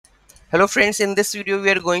Hello friends, in this video we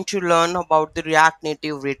are going to learn about the React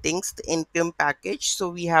Native ratings, the npm package. So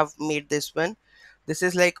we have made this one. This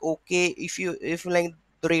is like okay, if you like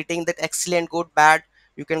the rating that excellent, good, bad,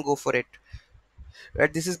 you can go for it.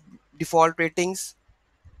 Right? This is default ratings,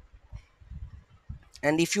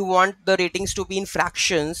 and if you want the ratings to be in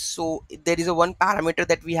fractions, so there is a one parameter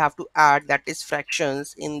that we have to add, that is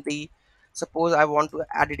fractions in the, suppose I want to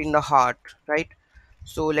add it in the heart, right?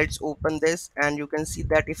 So let's open this and you can see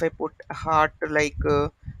that if I put a heart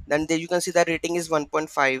then there you can see that rating is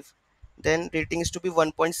 1.5, then rating is to be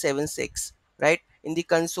 1.76, right? In the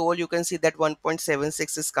console you can see that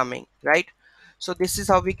 1.76 is coming, right? So this is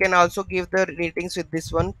how we can also give the ratings with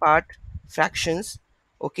this one part, fractions.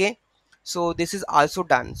 Okay, so this is also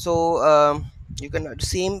done. So you can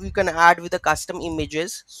same you can add with the custom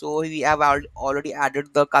images. So we have already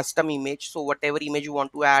added the custom image, so whatever image you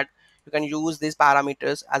want to add, you can use these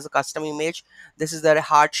parameters as a custom image. This is the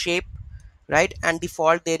heart shape, right? And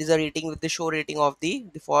default there is a rating with the show rating of the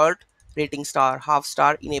default rating star, half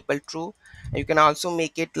star, enable true. And you can also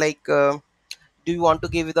make it like do you want to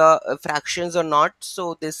give the fractions or not.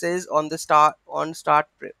 So this is on the start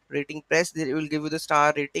rating press, it will give you the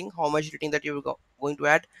star rating, how much rating that you're going to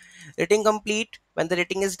add. Rating complete, when the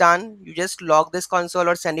rating is done, you just log this console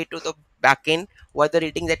or send it to the backend what the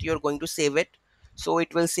rating that you're going to save it. So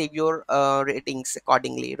it will save your ratings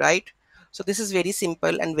accordingly, right? So this is very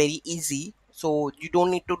simple and very easy, so you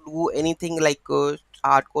don't need to do anything like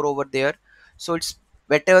hardcore over there. So it's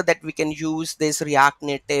better that we can use this React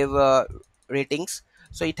Native ratings.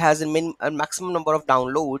 So it has a maximum number of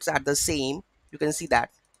downloads at the same, you can see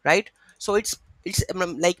that, right? So it's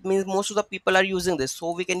like means most of the people are using this,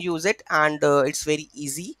 so we can use it, and it's very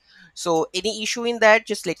easy. So any issue in that,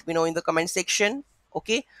 just let me know in the comment section.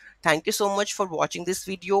 Okay, thank you so much for watching this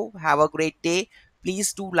video. Have a great day.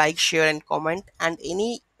 Please do like, share and comment, and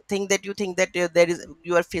anything that you think that there is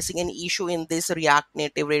you are facing any issue in this React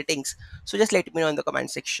Native ratings, so just let me know in the comment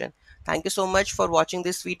section. Thank you so much for watching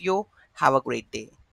this video. Have a great day.